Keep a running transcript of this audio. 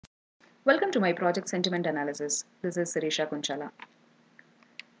Welcome to my project Sentiment Analysis. This is Sirisha Kunchala.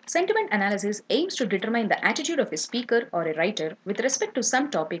 Sentiment analysis aims to determine the attitude of a speaker or a writer with respect to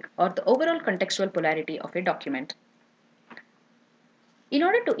some topic or the overall contextual polarity of a document. In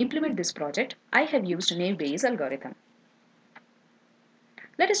order to implement this project, I have used Naive Bayes algorithm.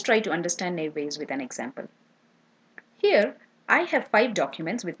 Let us try to understand Naive Bayes with an example. Here, I have 5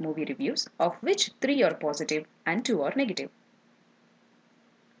 documents with movie reviews, of which 3 are positive and 2 are negative.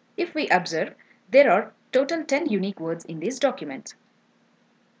 If we observe, there are total 10 unique words in these documents.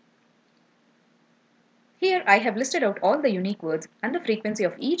 Here I have listed out all the unique words and the frequency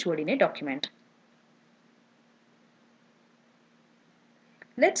of each word in a document.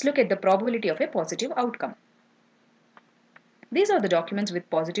 Let's look at the probability of a positive outcome. These are the documents with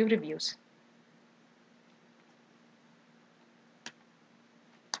positive reviews.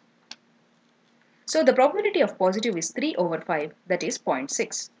 So the probability of positive is 3 over 5, that is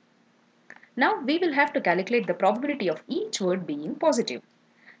 0.6. Now we will have to calculate the probability of each word being positive.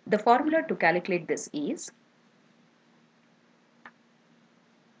 The formula to calculate this is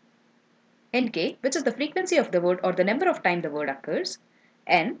Nk, which is the frequency of the word or the number of times the word occurs,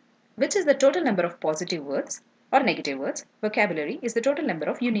 N, which is the total number of positive words or negative words, vocabulary is the total number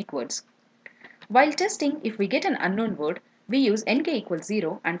of unique words. While testing, if we get an unknown word, we use Nk equals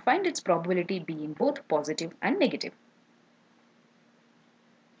 0 and find its probability being both positive and negative.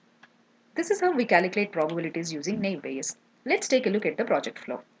 This is how we calculate probabilities using Naive Bayes. Let's take a look at the project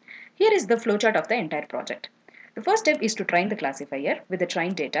flow. Here is the flowchart of the entire project. The first step is to train the classifier with the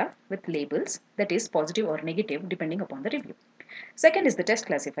trained data with labels, that is positive or negative depending upon the review. Second is the test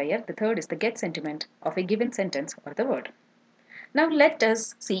classifier. The third is the get sentiment of a given sentence or the word. Now let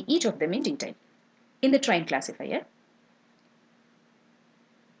us see each of them in detail. In the trained classifier,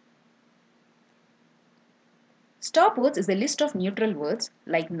 stop words is a list of neutral words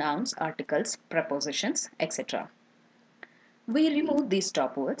like nouns, articles, prepositions, etc. We remove these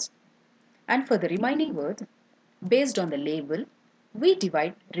stop words, and for the remaining words, based on the label, we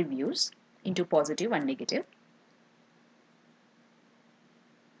divide reviews into positive and negative.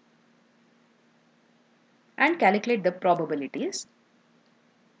 And calculate the probabilities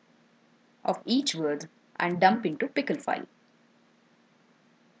of each word and dump into pickle file.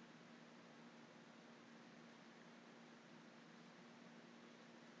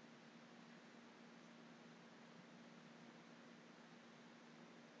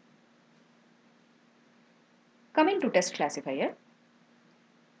 Coming to test classifier,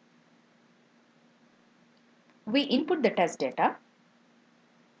 we input the test data.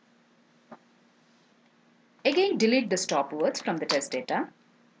 Again, delete the stop words from the test data.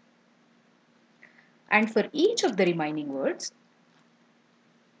 And for each of the remaining words,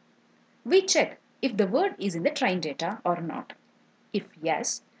 we check if the word is in the trained data or not. If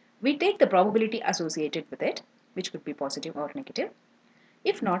yes, we take the probability associated with it, which could be positive or negative.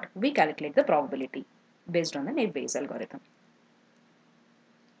 If not, we calculate the probability based on the Naive Bayes algorithm.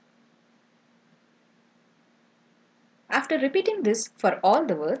 After repeating this for all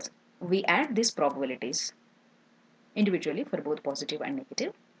the words, we add these probabilities individually for both positive and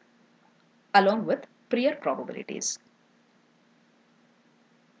negative, along with prior probabilities.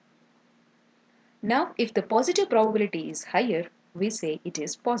 Now, if the positive probability is higher, we say it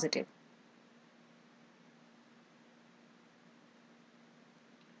is positive.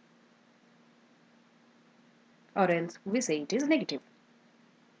 Or else we say it is negative.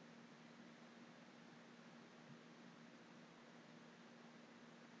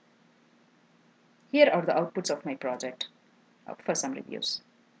 Here are the outputs of my project for some reviews.